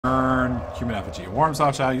Earn human effigy. A warm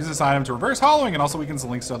soft shell. Use this item to reverse hollowing and also weakens the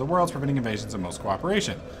links to other worlds, preventing invasions and most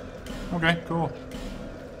cooperation. Okay, cool.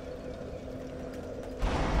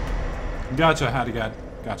 Gotcha, howdy god.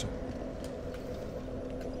 Gotcha.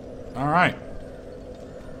 Alright.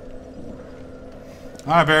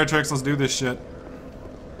 Alright, Veritrix, let's do this shit.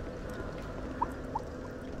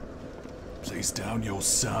 Place down your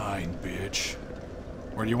sign, bitch.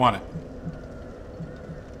 Where do you want it?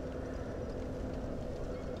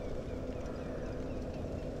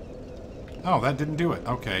 Oh, that didn't do it.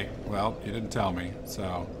 Okay, well, you didn't tell me,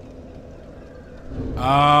 so...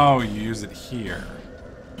 Oh, you use it here.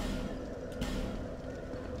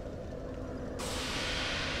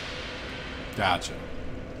 Gotcha.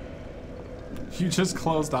 You just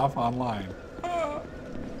closed off online.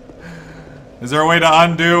 Is there a way to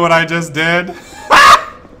undo what I just did?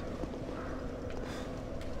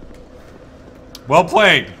 Well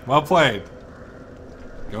played. Well played.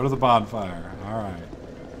 Go to the bonfire. Alright.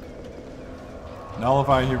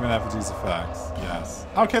 Nullify human effigy's effects. Yes.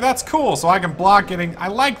 Okay, that's cool. So I can block getting... I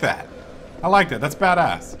like that. I like that. That's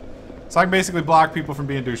badass. So I can basically block people from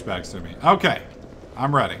being douchebags to me. Okay.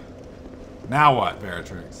 I'm ready. Now what,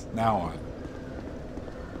 Veritrix? Now what?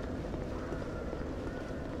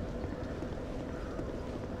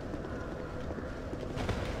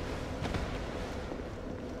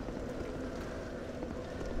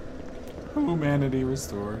 Humanity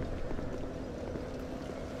restored.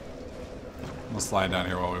 We'll slide down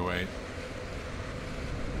here while we wait.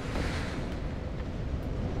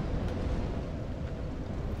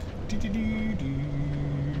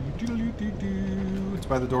 It's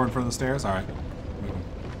by the door in front of the stairs? Alright.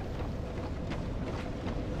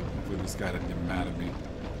 Hopefully this guy didn't get mad at me.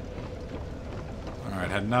 Alright,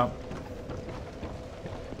 heading up.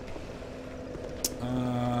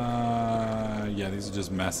 Yeah, these are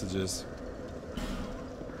just messages.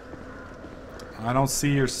 I don't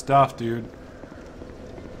see your stuff, dude.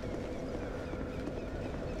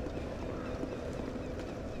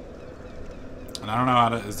 And I don't know how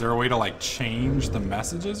to... Is there a way to, like, change the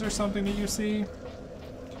messages or something that you see?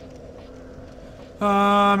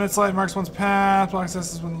 Its light marks one's path. Block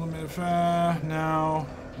access when limited. No.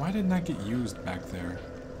 Why didn't that get used back there?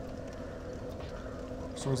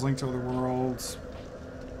 Stores linked to other worlds.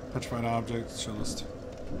 Petrified objects. Show list.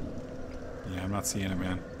 Yeah, I'm not seeing it,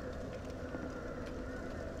 man.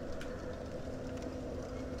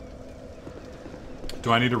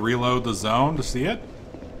 Do I need to reload the zone to see it?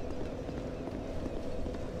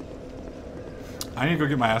 I need to go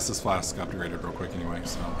get my Estus flask upgraded real quick anyway,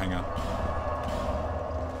 so hang on.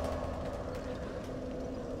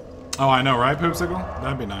 Oh, I know, right, Poopsicle?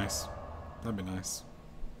 That'd be nice. That'd be nice.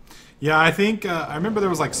 Yeah, I think, I remember there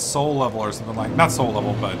was like soul level or something like, not soul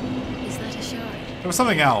level, but Is that a shard? There was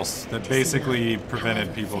something else that basically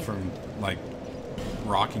prevented people from, like,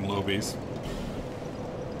 rocking lobies.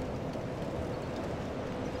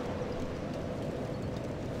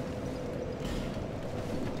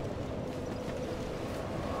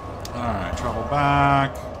 Alright, travel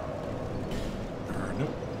back. Nope.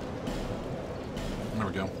 There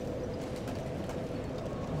we go.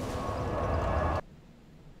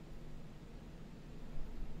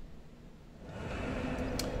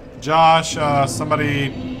 Josh,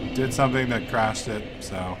 somebody did something that crashed it,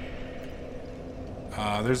 so.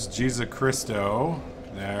 There's Jesus Christo.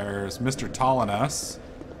 There's Mr. Tolinus.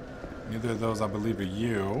 Neither of those, I believe, are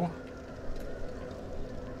you.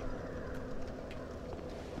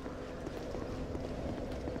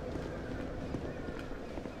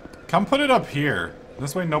 Come put it up here.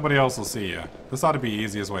 This way nobody else will see you. This ought to be the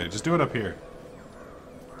easiest way. Just do it up here.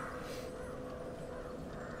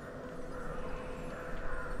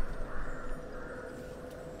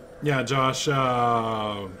 Yeah, Josh, that's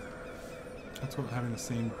what having the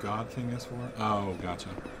same God thing is for? Oh, gotcha.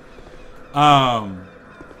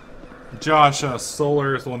 Josh,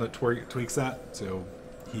 Solar is the one that tweaks that, so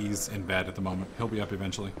he's in bed at the moment. He'll be up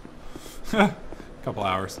eventually. Couple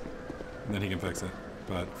hours, and then he can fix it.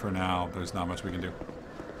 But for now, there's not much we can do.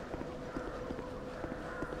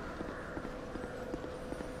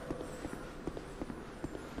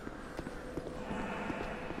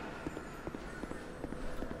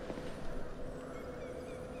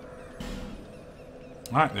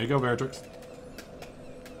 Alright, there you go, Veritrix.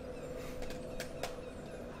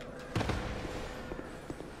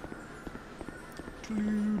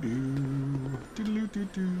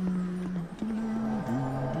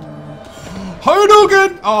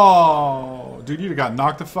 Hadouken! Oh, dude, you'd have got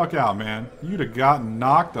knocked the fuck out, man. You'd have gotten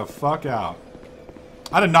knocked the fuck out.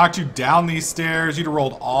 I'd have knocked you down these stairs. You'd have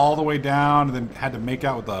rolled all the way down and then had to make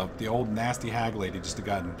out with the old nasty hag lady just to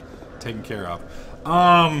gotten taken care of.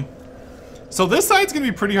 So this side's gonna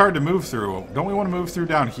be pretty hard to move through. Don't we want to move through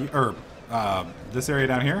down here, or this area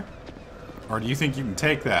down here? Or do you think you can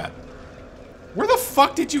take that? Where the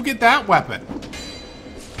fuck did you get that weapon?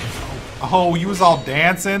 Oh, you was all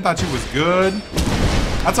dancing, thought you was good.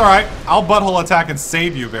 That's alright. I'll butthole attack and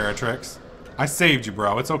save you, Veritrix. I saved you,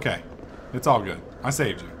 bro. It's okay. It's all good. I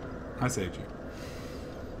saved you. I saved you.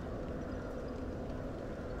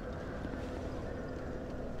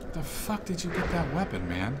 Where the fuck did you get that weapon,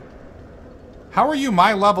 man? How are you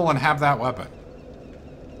my level and have that weapon?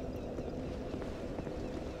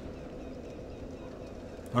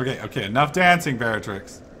 Okay, enough dancing,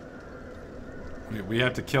 Veritrix. We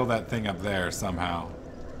have to kill that thing up there somehow.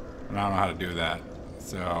 And I don't know how to do that.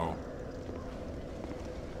 So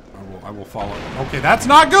I will follow. Okay, that's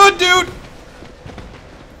not good, dude!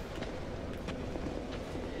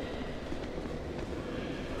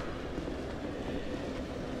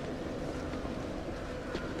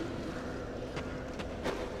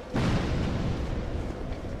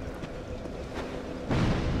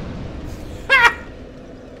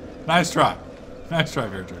 Nice try. Nice try,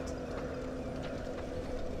 Veritrix.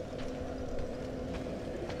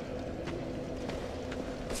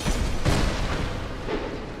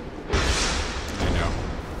 I know.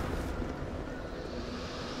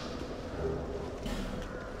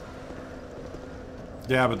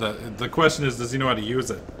 Yeah, but the question is, does he know how to use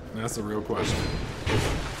it? That's the real question.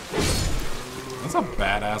 That's a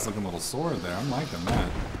badass looking little sword there. I'm liking that.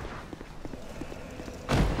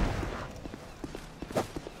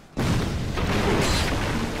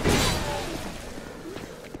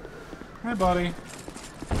 Hi, buddy.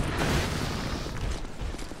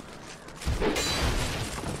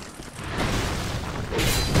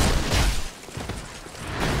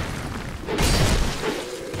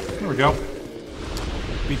 There we go.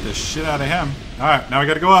 Beat the shit out of him. Alright, now we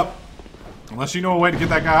gotta go up. Unless you know a way to get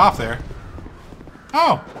that guy off there.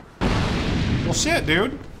 Oh! Well, shit,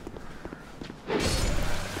 dude.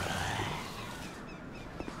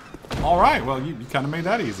 Alright, well, you kind of made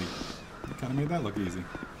that easy. You kind of made that look easy.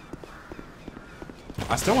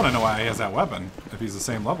 I still want to know why he has that weapon, if he's the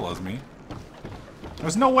same level as me.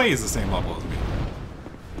 There's no way he's the same level as me.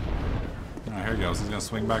 Alright, here he goes. He's going to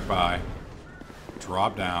swing back by.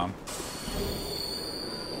 Drop down.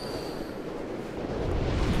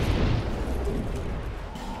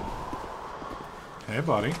 Hey,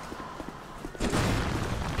 buddy.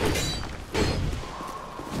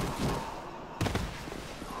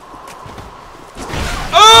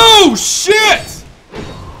 Oh, shit!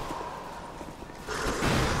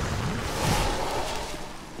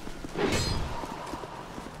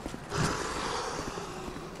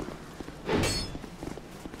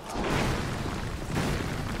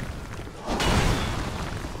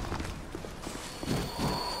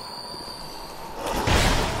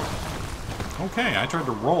 Okay, I tried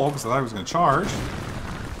to roll because I thought I was going to charge.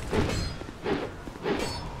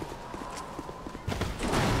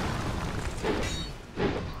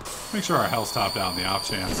 Make sure our health's topped out in the off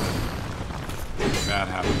chance that bad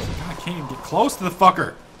happens. God, I can't even get close to the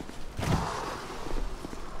fucker.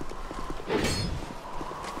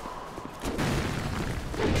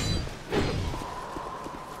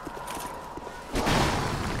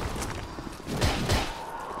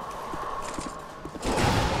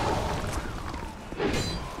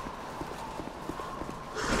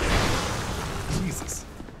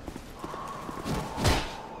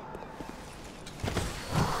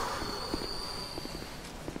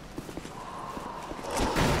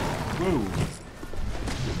 Whoa.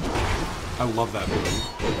 I love that move.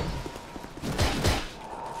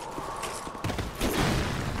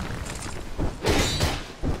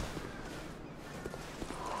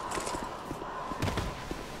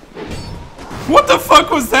 What the fuck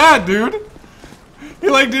was that, dude? He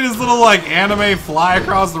like did his little like anime fly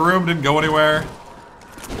across the room, didn't go anywhere.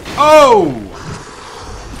 Oh!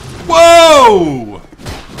 Whoa!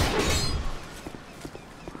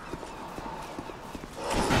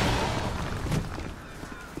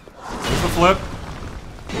 Flip.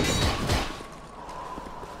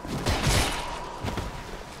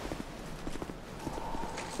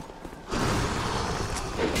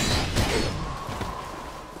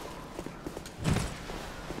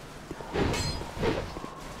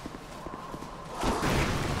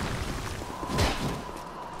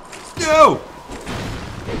 Go!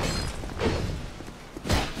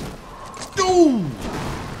 Ooh!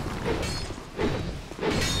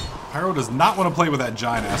 Pyro does not want to play with that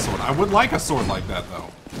giant ass sword. I would like a sword like that though.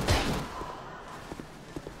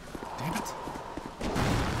 Damn it.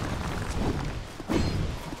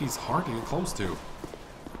 He's hard to get close to.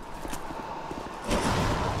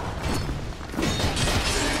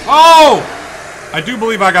 Oh! I do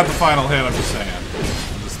believe I got the final hit, I'm just saying.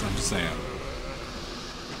 I'm just saying.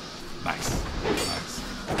 Nice. Nice.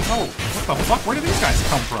 Oh, what the fuck? Where did these guys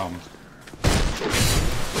come from?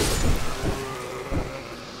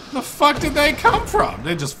 The fuck did they come from? Did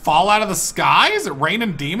they just fall out of the sky? Is it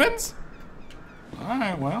raining demons?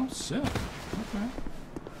 Alright, well, shit. Okay.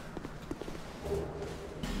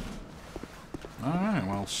 Alright,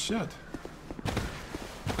 well, shit.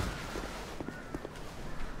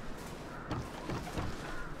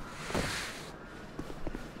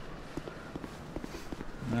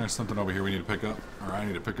 There's something over here we need to pick up. Or I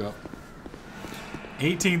need to pick up.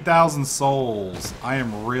 18,000 souls. I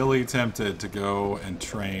am really tempted to go and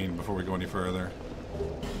train before we go any further.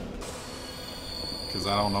 Because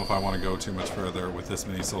I don't know if I want to go too much further with this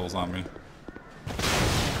many souls on me.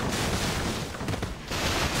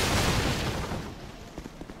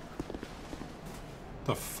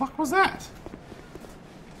 The fuck was that?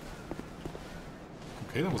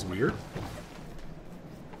 Okay, that was weird.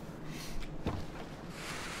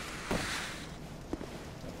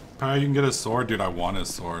 You can get his sword. Dude, I want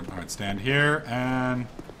his sword. Alright, stand here and...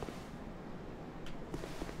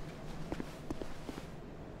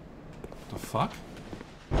 The fuck?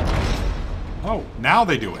 Oh, now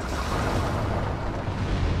they do it.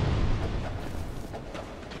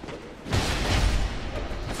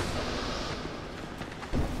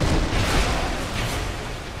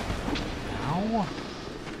 Ow.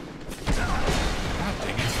 God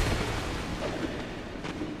dang it.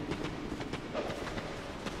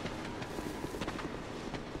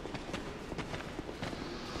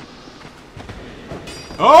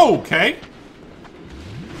 Oh, okay.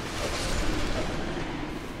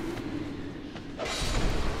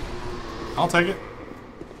 I'll take it.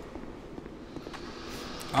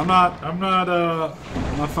 I'm not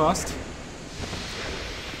fussed.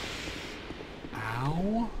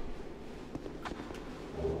 Ow.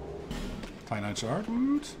 Titanite shard.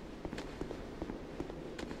 Woot.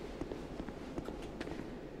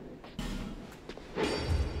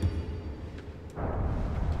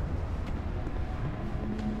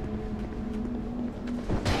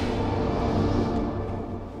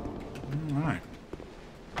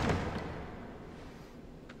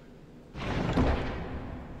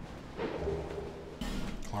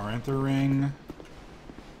 The ring.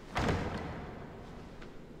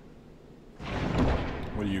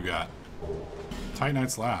 What do you got?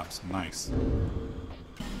 Titanite slabs. Nice.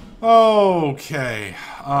 Okay.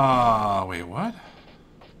 Wait, what?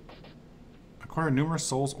 Acquire numerous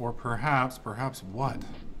souls or perhaps what?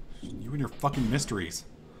 You and your fucking mysteries.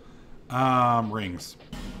 Rings.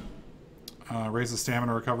 Raises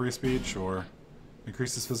stamina recovery speed, sure.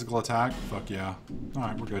 Increases physical attack? Fuck yeah.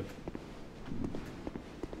 Alright, we're good.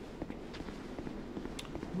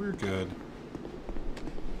 We're good.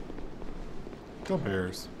 Go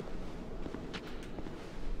Bears.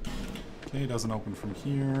 Okay, doesn't open from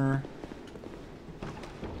here.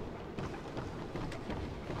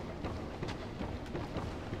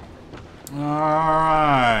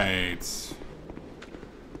 Alright.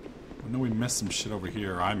 I know we missed some shit over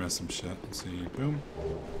here. I missed some shit. Let's see. Boom.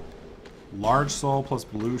 Large soul plus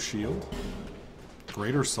blue shield.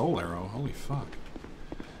 Greater soul arrow. Holy fuck.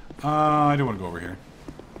 I do want to go over here.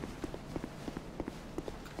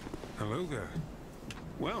 Hello there.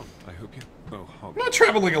 Well, I hope you... Oh, I'm not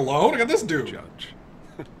traveling alone. I got this dude. Judge.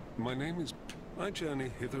 My name is... I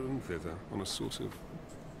journey hither and thither on a sort of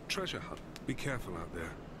treasure hunt. Be careful out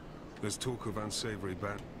there. There's talk of unsavory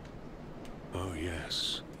bad... Oh,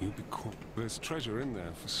 yes. You be caught. There's treasure in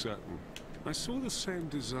there for certain. I saw the same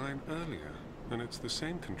design earlier, and it's the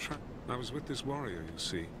same contract. I was with this warrior, you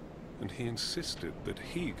see, and he insisted that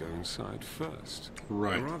he go inside first.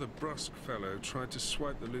 Right. A rather brusque fellow tried to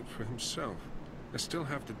swipe the loot for himself. I still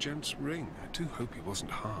have the gent's ring. I do hope he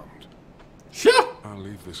wasn't harmed. Yeah. I'll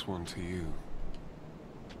leave this one to you.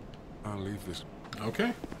 I'll leave this...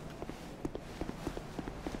 Okay.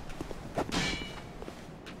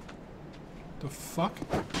 The fuck?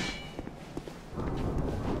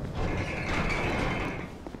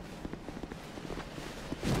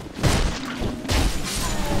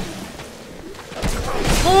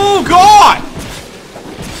 Oh God!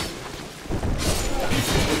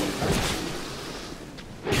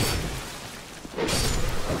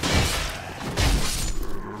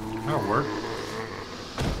 That'll work.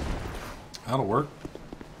 That'll work.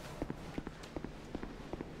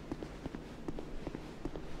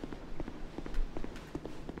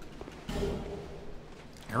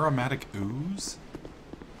 Aromatic ooze?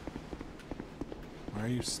 Why are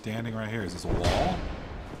you standing right here? Is this a wall?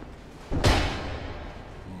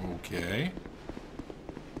 Okay.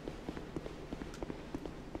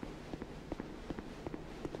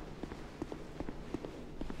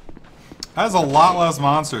 Has a lot less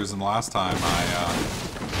monsters than last time I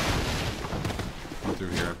went through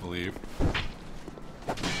here, I believe.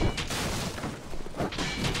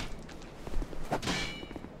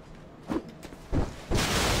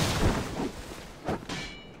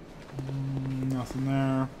 Nothing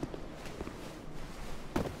there.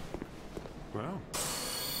 Well,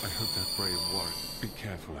 I hope that brave warrior. Be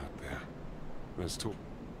careful out there. Let's talk.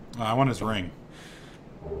 I want his ring.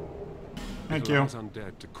 Thank you. Allows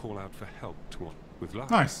undead to call out for help to one with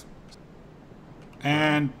luck. Nice.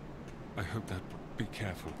 And I hope that. Be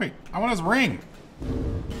careful. wait, I want his ring.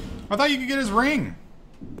 I thought you could get his ring.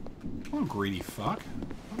 Oh, greedy fuck.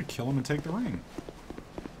 I'm gonna kill him and take the ring.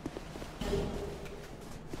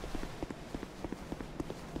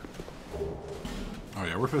 Oh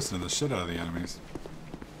yeah, we're fisting the shit out of the enemies.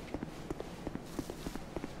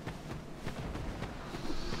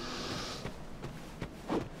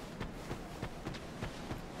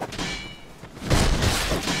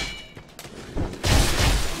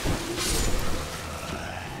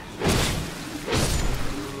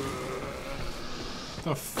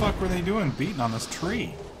 What the fuck were they doing beating on this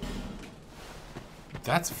tree?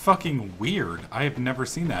 That's fucking weird. I have never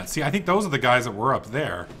seen that. See, I think those are the guys that were up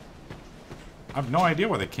there. I have no idea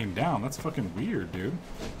why they came down. That's fucking weird, dude.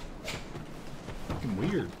 Fucking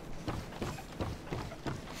weird.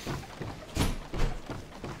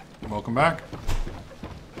 Welcome back.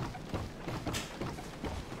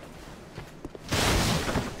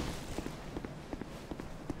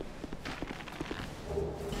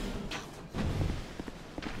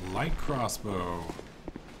 Light crossbow.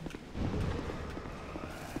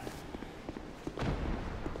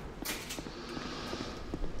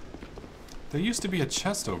 There used to be a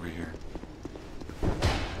chest over here.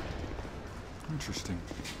 Interesting.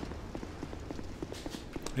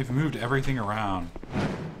 They've moved everything around.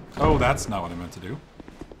 Oh, that's not what I meant to do.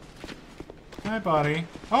 Hi, buddy.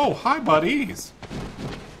 Oh, hi, buddies.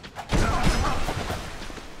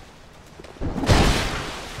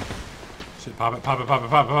 Shit, pop it, pop it, pop it,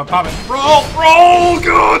 pop it, pop it, pop it. Roll, roll,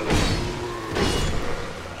 good!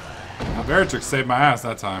 Now, Beatrix saved my ass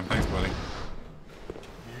that time. Thanks, buddy.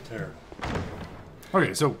 You're terrible.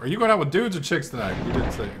 Okay, so are you going out with dudes or chicks tonight? You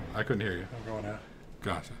didn't say. I couldn't hear you. I'm going out.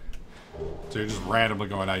 Gotcha. So you're just randomly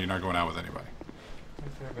going out. You're not going out with anybody.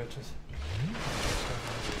 Fair bitches.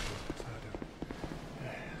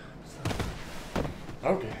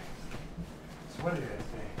 Okay. So what do you guys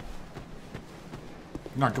think?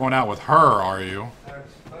 You're not going out with her, are you?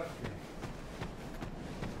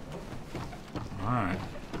 Alright.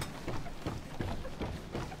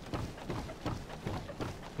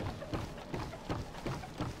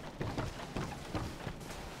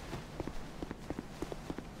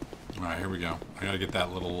 Alright, here we go. I gotta get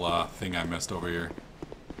that little thing I missed over here.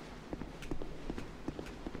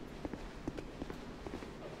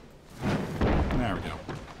 There we go.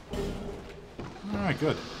 Alright,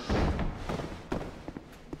 good.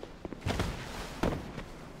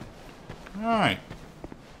 Alright.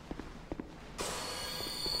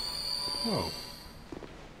 Whoa.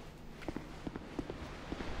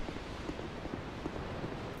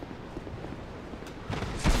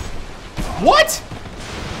 What?!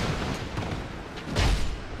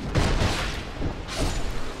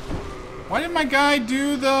 Why didn't my guy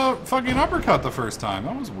do the fucking uppercut the first time?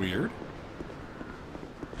 That was weird.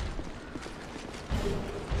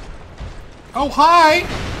 Oh, hi!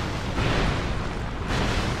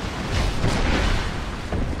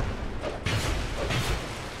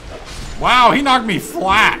 Wow, he knocked me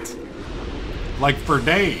flat. Like, for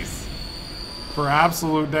days. For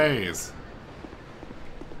absolute days.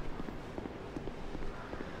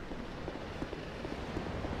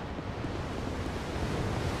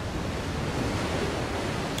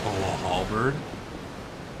 Halberd.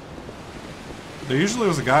 There usually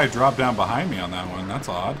was a guy who dropped down behind me on that one. That's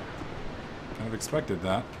odd. Kind of expected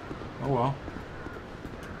that. Oh well.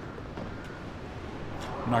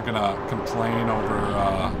 I'm not gonna complain over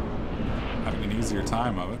having an easier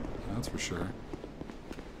time of it. That's for sure.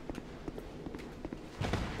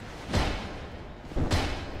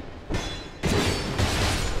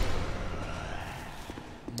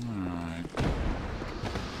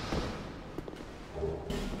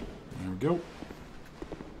 Go.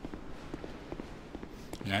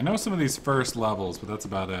 Yeah, I know some of these first levels, but that's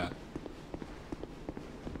about it.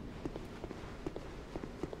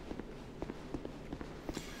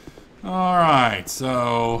 Alright,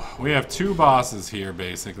 so we have two bosses here,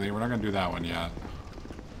 basically. We're not going to do that one yet.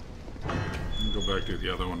 Go back to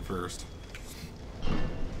the other one first.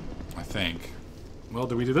 I think. Well,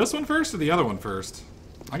 do we do this one first or the other one first?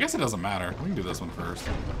 I guess it doesn't matter. We can do this one first.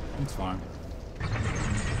 It's fine.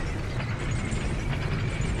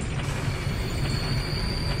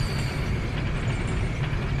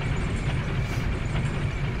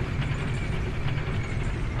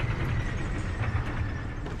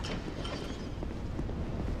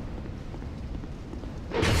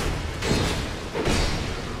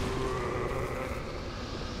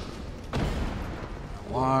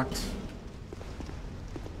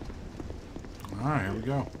 There we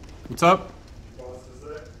go. What's up?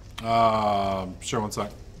 Sure, one sec.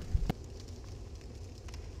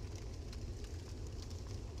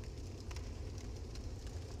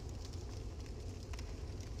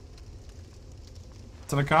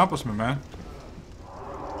 It's an accomplishment, man.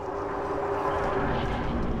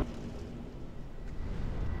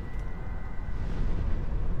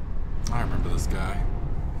 I remember this guy.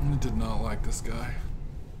 I did not like this guy.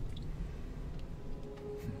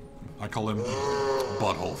 I call him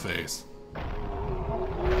Butthole Face.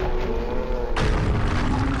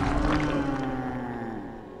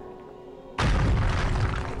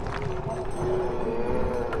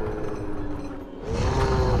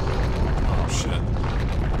 Oh shit.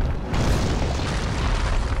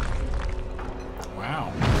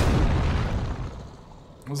 Wow.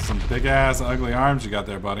 Those are some big ass ugly arms you got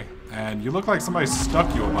there, buddy. And you look like somebody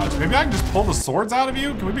stuck you a bunch. Maybe I can just pull the swords out of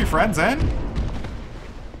you? Can we be friends then?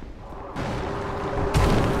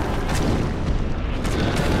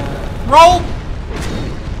 Roll!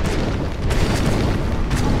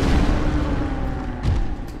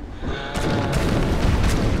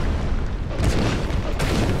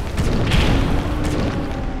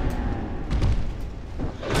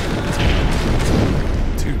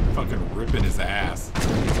 Dude, fucking ripping his ass.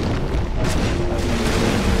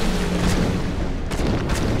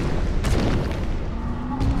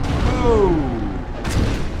 Oh!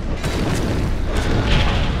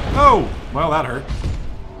 Oh! Well, that hurt.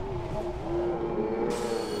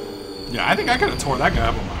 Yeah, I think I could have tore that guy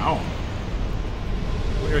up on my own. I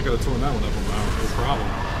think I could have torn that one up on my own. No problem.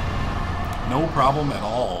 No problem at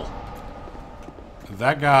all.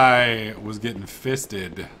 That guy was getting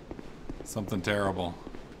fisted. Something terrible.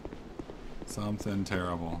 Something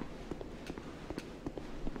terrible.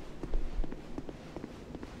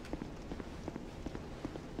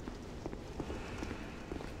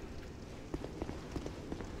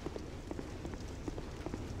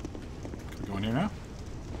 Can we go in here now?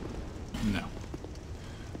 No.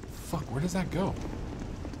 Fuck, where does that go?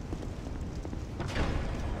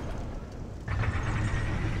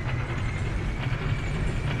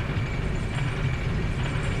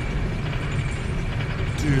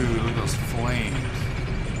 Dude, look at those flames.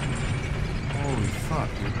 Holy fuck,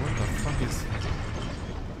 dude. What the fuck is...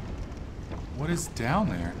 What is down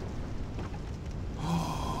there?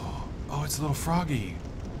 Oh, it's a little froggy.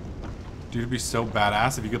 Dude, it'd be so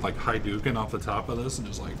badass if you could like Hadouken off the top of this and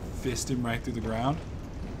just like fist him right through the ground.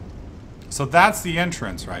 So that's the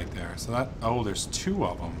entrance right there. So that... Oh, there's two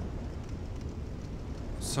of them.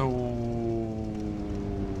 So...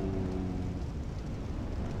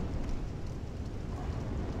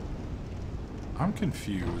 I'm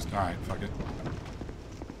confused. Alright, fuck it.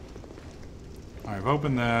 Alright, I've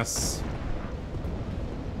opened this.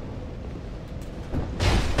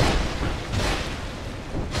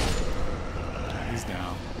 He's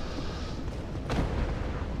down.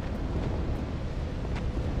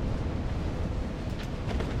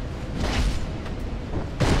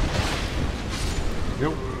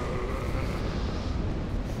 Yep.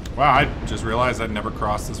 Wow, I just realized I'd never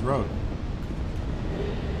crossed this road.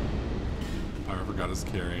 I forgot his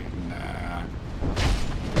carry. Nah. You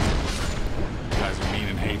guys are mean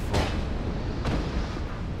and hateful.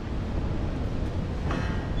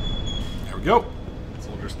 There we go.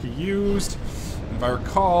 Soldier's key used. And if I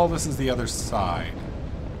recall, this is the other side.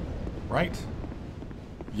 Right?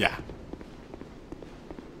 Yeah.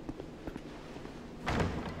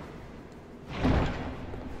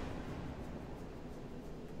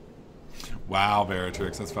 Wow,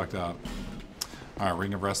 Veritrix, that's fucked up. Alright,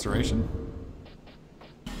 Ring of Restoration.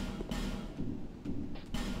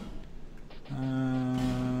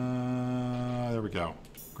 There we go.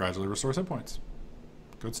 Gradually restores hit points.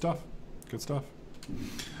 Good stuff. Good stuff.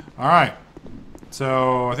 Alright.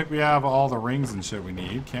 So, I think we have all the rings and shit we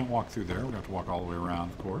need. Can't walk through there. We're going to have to walk all the way around,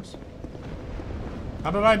 of course.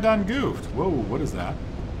 How did I done goofed? Whoa, what is that?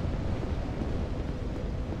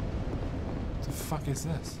 What the fuck is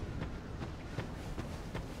this?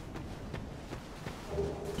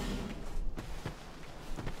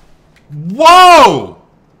 Whoa!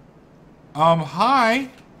 Hi.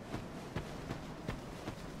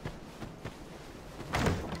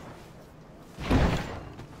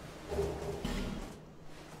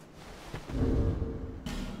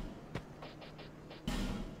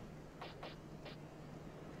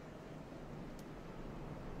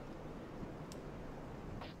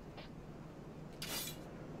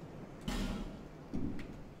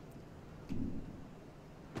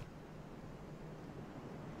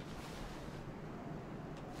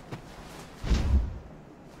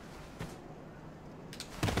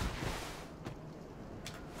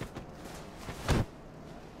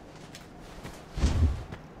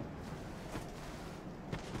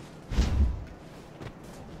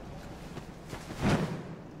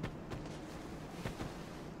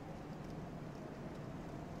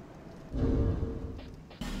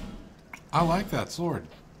 I like that sword.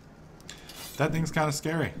 That thing's kind of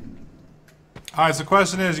scary. Alright, so the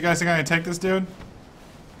question is, you guys think I can take this dude?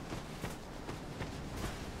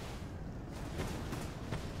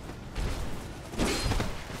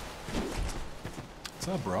 What's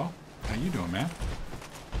up, bro? How you doing, man?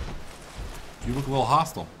 You look a little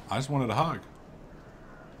hostile. I just wanted a hug.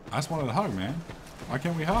 I just wanted a hug, man. Why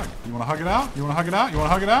can't we hug? You want to hug it out? You want to hug it out? You want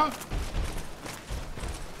to hug it out?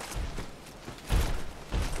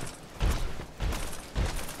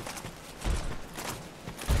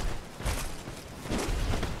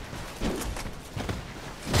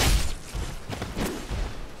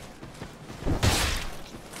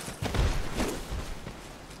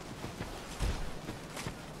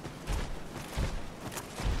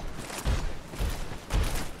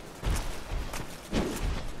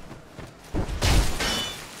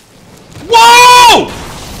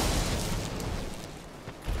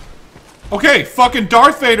 Okay, fucking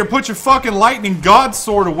Darth Vader, put your fucking lightning god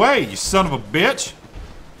sword away, you son of a bitch.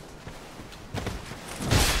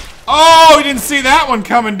 Oh, you didn't see that one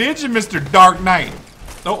coming, did you, Mr. Dark Knight?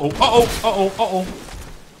 Uh-oh, uh-oh, uh-oh, uh-oh.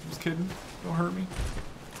 Just kidding. Don't hurt me.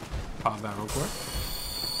 Pop that real quick.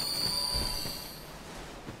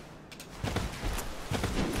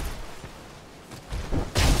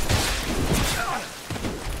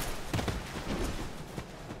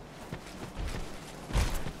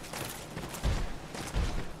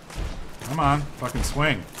 Come on, fucking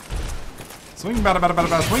swing. Swing, bada, bada, bada,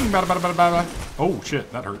 bada, swing, bada, bada, bada, bada. Oh shit,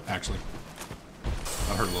 that hurt actually.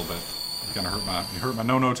 That hurt a little bit. You hurt my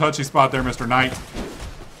no touchy spot there, Mr. Knight.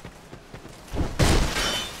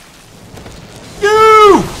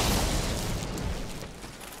 You!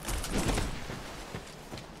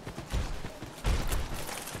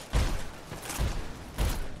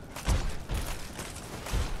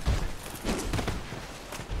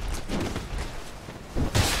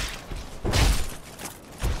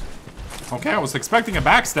 Okay, I was expecting a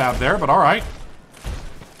backstab there, but alright.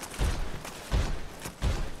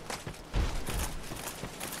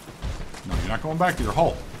 No, you're not going back to your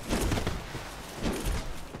hole.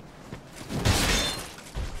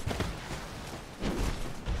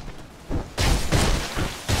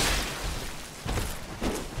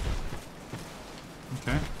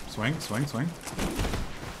 Okay, swing, swing, swing.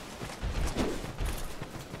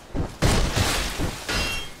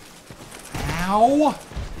 Ow!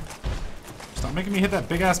 Stop making me hit that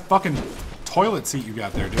big ass fucking toilet seat you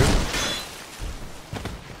got there, dude.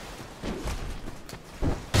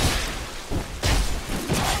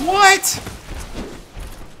 What?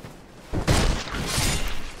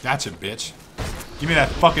 Gotcha, bitch. Give me that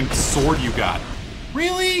fucking sword you got.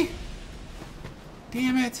 Really?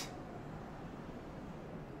 Damn it.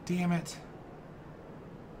 Damn it.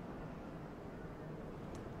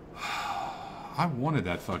 I wanted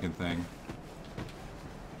that fucking thing.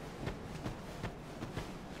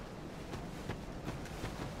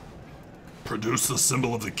 Produce the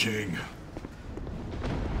symbol of the king.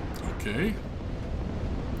 Okay.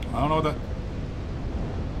 I don't know what that...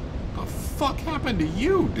 The fuck happened to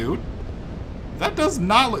you, dude? That does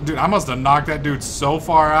not look... Dude, I must have knocked that dude so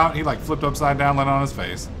far out, he like flipped upside down, landed on his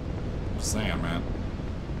face. Just saying, man.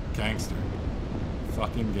 Gangster.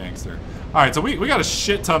 Fucking gangster. Alright, so we got a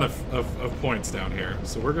shit ton of points down here.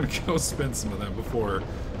 So we're gonna go spend some of them before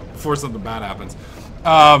something bad happens.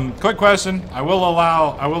 Quick question. I will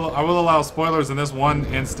allow spoilers in this one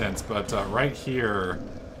instance, but right here,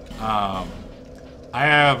 I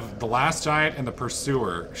have the last giant and the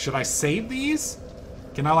pursuer. Should I save these?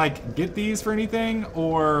 Can I like get these for anything,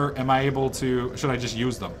 or am I able to? Should I just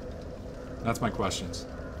use them? That's my questions.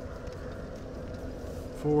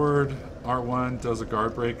 Forward R1 does a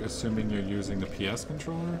guard break, assuming you're using the PS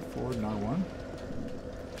controller. Forward and R1.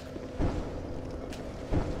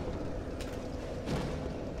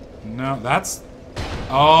 No, that's...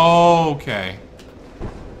 Oh, okay.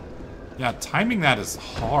 Yeah, timing that is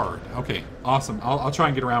hard. Okay, awesome. I'll try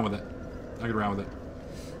and get around with it. I'll get around with it.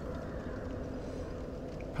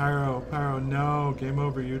 Pyro, no. Game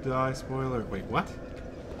over, you die. Spoiler. Wait, what?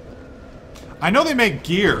 I know they make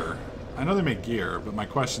gear. But my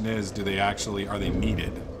question is, do they actually... Are they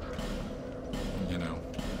needed? You know.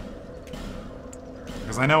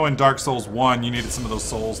 Because I know in Dark Souls 1, you needed some of those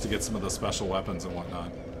souls to get some of the special weapons and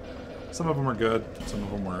whatnot. Some of them are good, some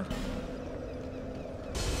of them weren't.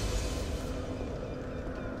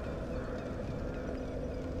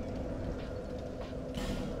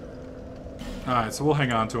 Alright, so we'll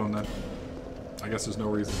hang on to them then. I guess there's no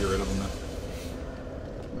reason to get rid of them then.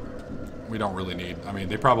 We don't really need... I mean,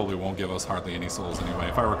 they probably won't give us hardly any souls anyway.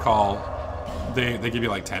 If I recall, they give you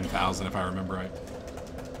like 10,000 if I remember right.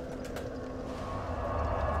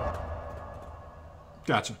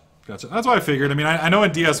 Gotcha. Gotcha. That's what I figured. I mean, I know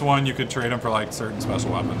in DS1 you could trade them for like certain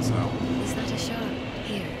special weapons, so. Is that a shot?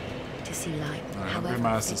 Here, to see light. Alright, upgrade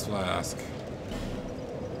my Cestus flask.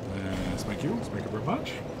 Thank you. Thank you very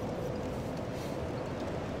much.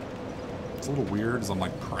 It's a little weird as I'm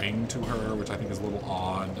like praying to her, which I think is a little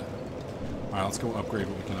odd. Alright, let's go upgrade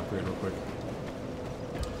what we can upgrade real quick.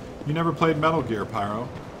 You never played Metal Gear, Pyro?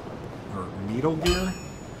 Or Metal Gear?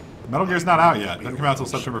 Metal Gear's not out yet. It doesn't come out until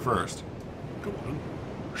September 1st. Go on,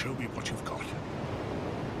 show me what you've got.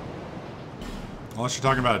 Unless you're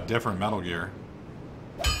talking about a different Metal Gear.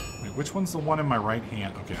 Wait, which one's the one in my right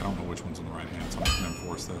hand? Okay, I don't know which one's in the right hand, so I'm just going to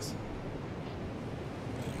enforce this.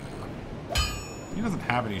 Yeah. He doesn't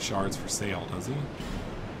have any shards for sale, does he?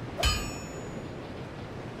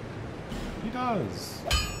 He does.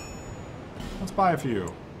 Let's buy a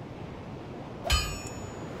few.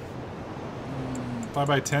 5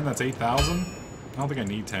 by 10, that's 8,000? I don't think I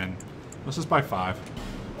need 10. Let's just buy 5.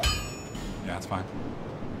 Yeah, it's fine.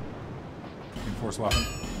 Enforce weapon.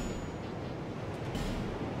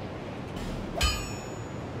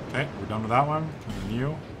 Okay, we're done with that one. And then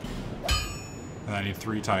you. And I need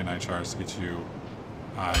 3 Titanite shards to get you.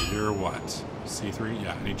 You're what? C3?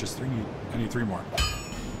 Yeah, I need just 3. I need 3 more.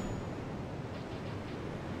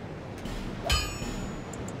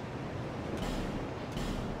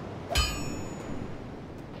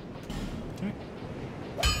 Okay.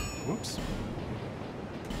 Whoops.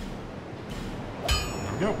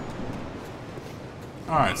 There we go.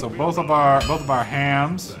 Alright, so both of our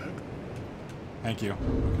hams. Thank you.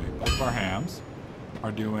 Okay, both of our hams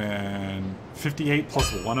are doing 58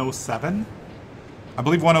 plus 107. I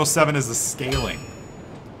believe 107 is the scaling.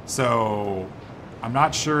 So I'm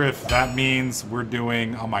not sure if that means we're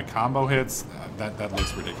doing on my combo hits. That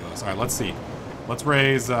looks ridiculous. All right, let's see. Let's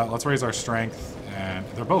raise our strength, and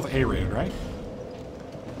they're both A rated, right?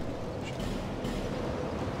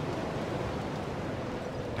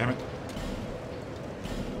 Damn it.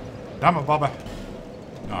 Damn it, Bubba.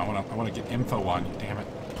 No, I wanna get info on you. Damn it.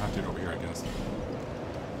 I have to do it over here, I guess.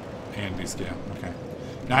 And B scale. Okay.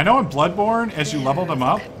 Now I know in Bloodborne, as you leveled them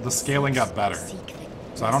up, the scaling got better.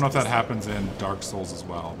 So I don't know if that happens in Dark Souls as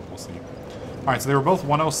well, but we'll see. All right, so they were both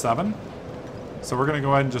 107. So we're gonna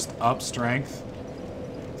go ahead and just up strength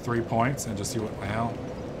 3 points and just see what.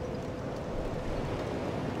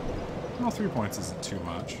 Well, 3 points isn't too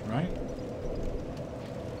much, right?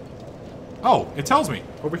 Oh, it tells me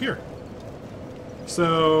over here.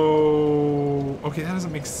 So, okay, that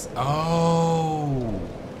doesn't make oh.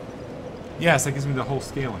 Yes, that gives me the whole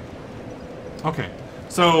scaling. Okay,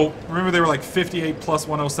 so remember they were like 58 plus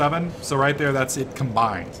 107? So right there, that's it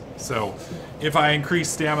combined. So if I increase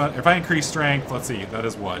stamina, if I increase strength, let's see, that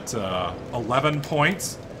is what, 11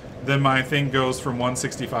 points, then my thing goes from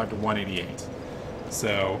 165 to 188.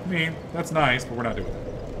 So, I mean, that's nice, but we're not doing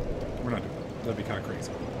that. We're not doing that. That'd be kind of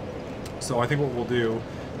crazy. So I think what we'll do,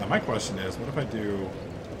 now my question is, what if I do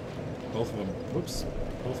both of them, whoops,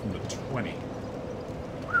 both of them to 20?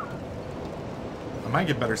 I might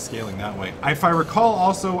get better scaling that way. If I recall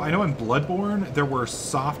also, I know in Bloodborne, there were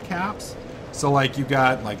soft caps. So like you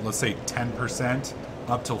got like, let's say 10%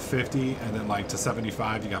 up till 50, and then like to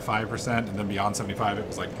 75, you got 5%, and then beyond 75, it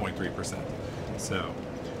was like 0.3%. So,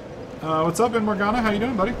 what's up, Ben Morgana? How you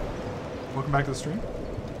doing, buddy? Welcome back to the stream.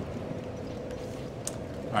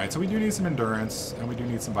 Alright, so we do need some endurance, and we do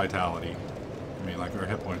need some vitality. I mean, like, our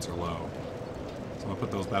hit points are low. So I'll put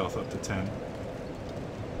those both up to 10.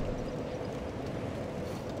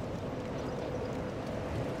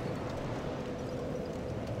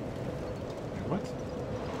 Wait, what?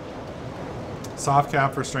 Soft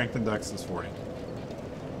cap for strength and dex is 40.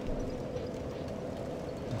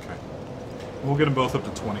 Okay. We'll get them both up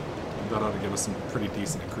to 20. That ought to give us some pretty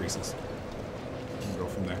decent increases. We'll go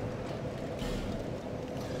from there.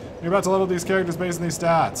 You're about to level these characters based on these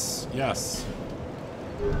stats. Yes.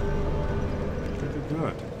 Good,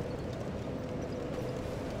 good.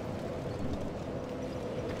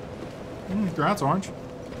 Congrats, Orange.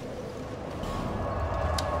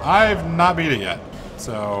 I've not beat it yet.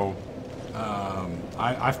 So,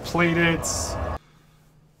 I've played it...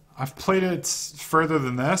 I've played it further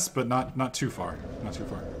than this, but not too far. Not too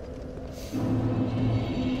far.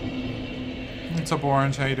 What's up,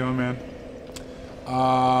 Orange? How you doing, man?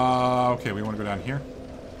 Okay, we want to go down here.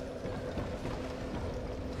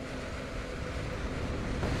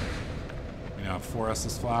 We now have 4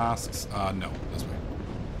 Estus flasks. No, this way.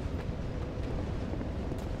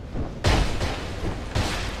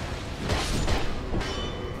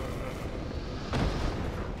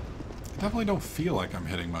 I definitely don't feel like I'm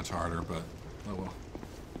hitting much harder, but oh well.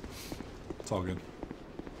 It's all good.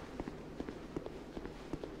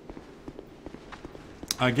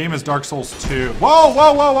 Game is Dark Souls 2. Whoa,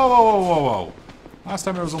 whoa, whoa, whoa, whoa, whoa, whoa, whoa. Last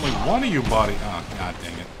time there was only one of you, buddy. Oh, god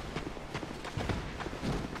dang it.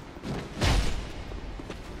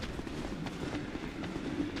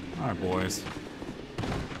 Alright, boys.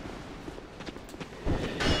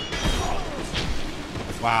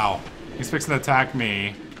 Wow. He's fixing to attack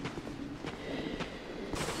me.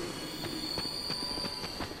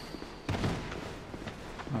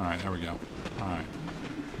 Alright, there we go. Alright.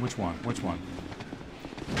 Which one? Which one?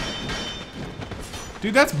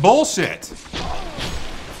 Dude, that's bullshit!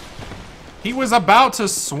 He was about to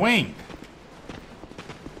swing.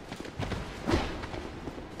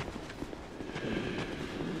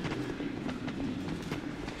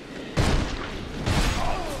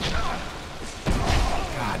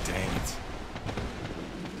 God dang it.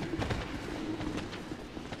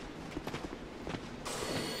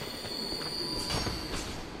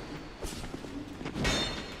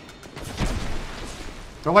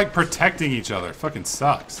 They're like protecting each other. It fucking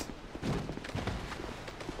sucks.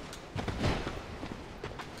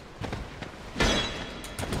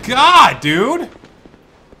 God, dude!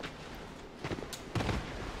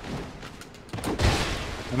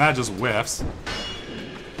 And that just whiffs.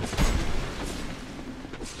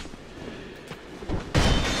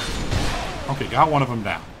 Okay, got one of them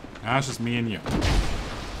down. Now it's just me and you.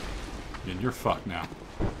 And you're fucked now.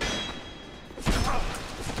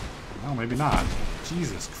 Well, maybe not.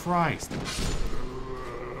 Jesus Christ.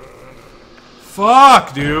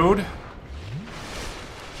 Fuck, dude!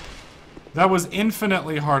 That was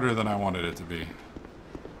infinitely harder than I wanted it to be.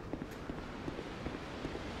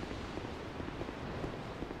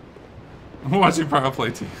 Watching Pyro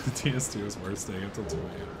play TS2 is worth staying until 2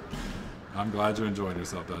 a.m. I'm glad you enjoyed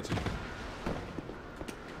yourself, Dutchie.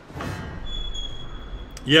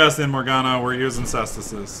 Yes, in Morgana, we're using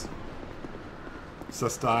cestuses.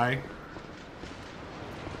 Cesti.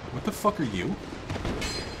 What the fuck are you?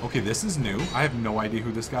 Okay, this is new. I have no idea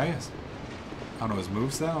who this guy is. I don't know his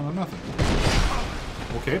moveset, I don't know nothing.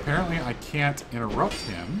 Okay, apparently I can't interrupt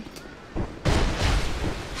him.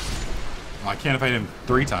 Well, I can't if I hit him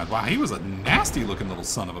 3 times. Wow, he was a nasty looking little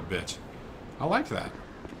son of a bitch. I liked that.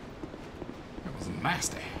 It was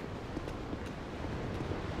nasty.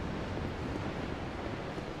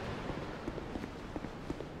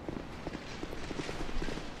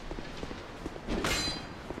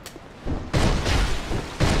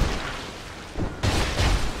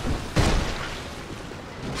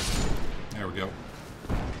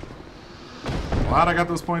 Glad I got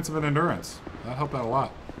those points of an endurance. That helped out a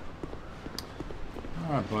lot.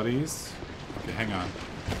 Alright, buddies. Okay, hang on.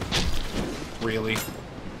 Really?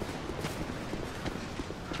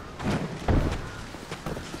 Alright,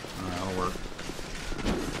 that'll work.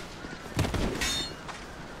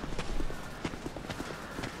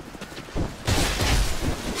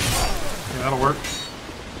 Yeah, that'll work.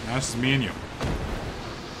 Now it's just me and you.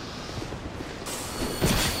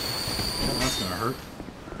 Oh, that's gonna hurt.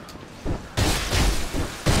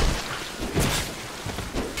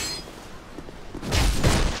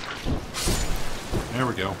 There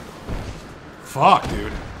we go. Fuck,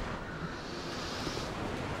 dude.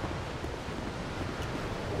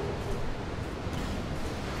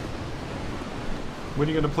 When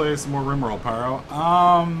are you gonna play some more Rimworld, Pyro?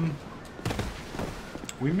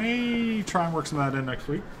 We may try and work some of that in next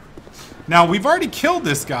week. Now, we've already killed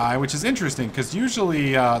this guy, which is interesting, because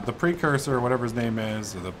usually the precursor, or whatever his name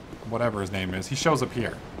is, or the whatever his name is, he shows up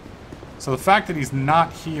here. So the fact that he's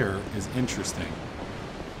not here is interesting.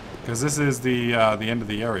 Because this is the end of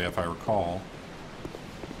the area, if I recall.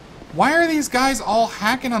 Why are these guys all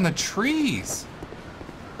hacking on the trees?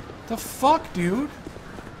 The fuck, dude?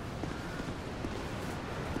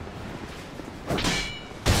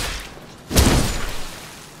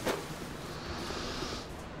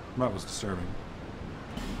 That was disturbing.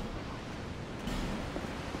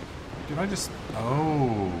 Did I just...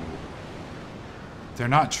 Oh. They're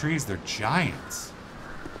not trees, they're giants.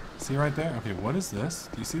 See right there? Okay, what is this?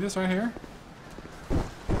 Do you see this right here?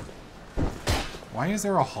 Why is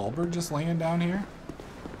there a halberd just laying down here?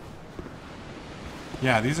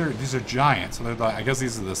 Yeah, these are giants. So they're like, I guess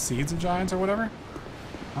these are the seeds of giants or whatever.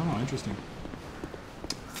 I don't know. Interesting.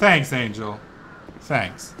 Thanks, Angel.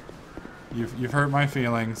 Thanks. You've hurt my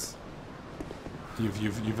feelings.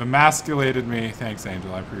 You've emasculated me. Thanks,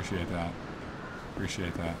 Angel. I appreciate that.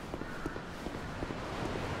 Appreciate that.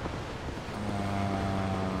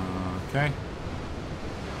 Okay.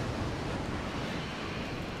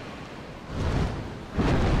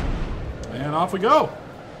 And off we go.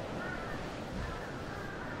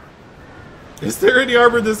 Is there any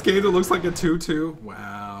armor in this game that looks like a 2-2?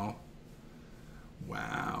 Wow.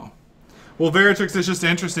 Wow. Well, Veritrix is just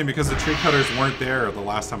interesting because the tree cutters weren't there the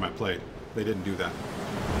last time I played. They didn't do that.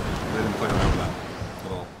 They didn't play around with that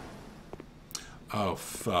at all. Oh,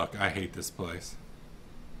 fuck. I hate this place.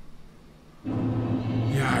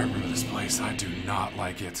 Yeah, I remember this place. I do not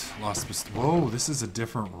like it. Whoa, this is a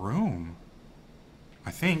different room. I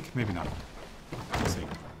think. Maybe not. Let's see.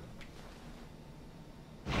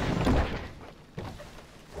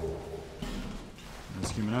 There's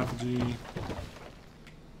human effigy.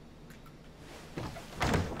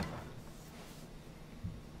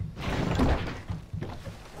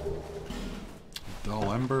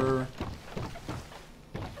 Dull ember.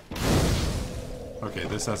 Okay,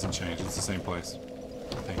 this hasn't changed. It's the same place.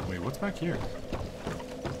 I think. Wait, what's back here?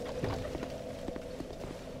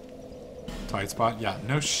 Tight spot? Yeah,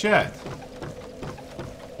 no shit.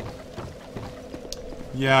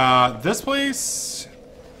 Yeah, this place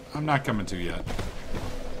I'm not coming to yet.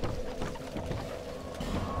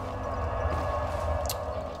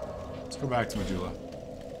 Let's go back to Majula.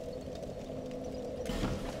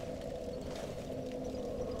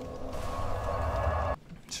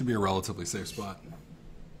 Should be a relatively safe spot.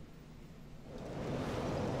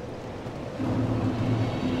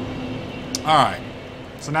 Alright.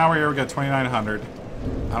 So now we're here, we got 2,900.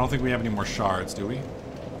 I don't think we have any more shards, do we?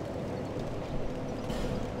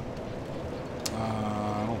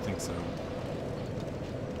 I don't think so.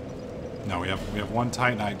 No, we have one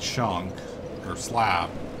titanite chunk, or slab.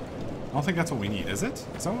 I don't think that's what we need, is it?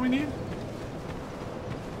 Is that what we need?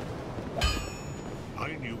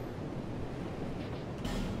 I knew.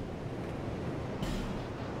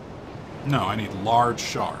 No, I need large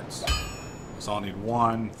shards. So I'll need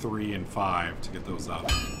 1, 3, and 5 to get those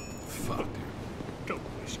up. Fuck, dude. Don't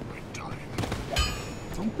waste my time.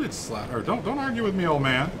 Don't bitch slap, or don't argue with me, old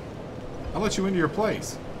man. I'll let you into your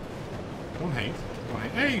place. Don't hate. Don't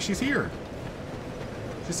hate. Hey, she's here.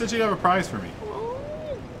 She said she'd have a prize for me.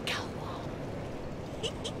 Come on.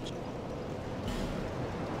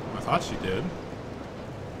 I thought she did.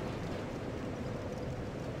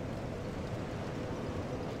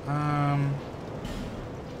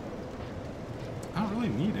 I don't really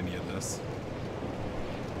need any of this.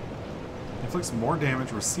 Inflicts more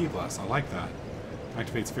damage, receive less. I like that.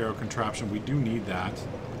 Activates Pharaoh Contraption. We do need that.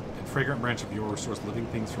 And Fragrant Branch of Yore restores living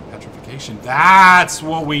things from petrification. That's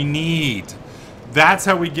what we need. That's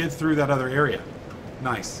how we get through that other area.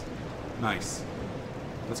 Nice. Nice.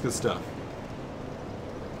 That's good stuff.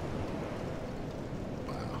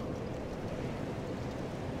 Wow.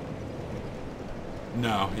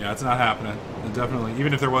 No, yeah, it's not happening. And definitely,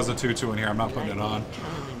 even if there was a tutu in here, I'm not putting it on.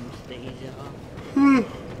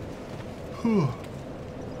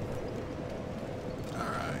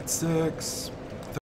 Alright, 6.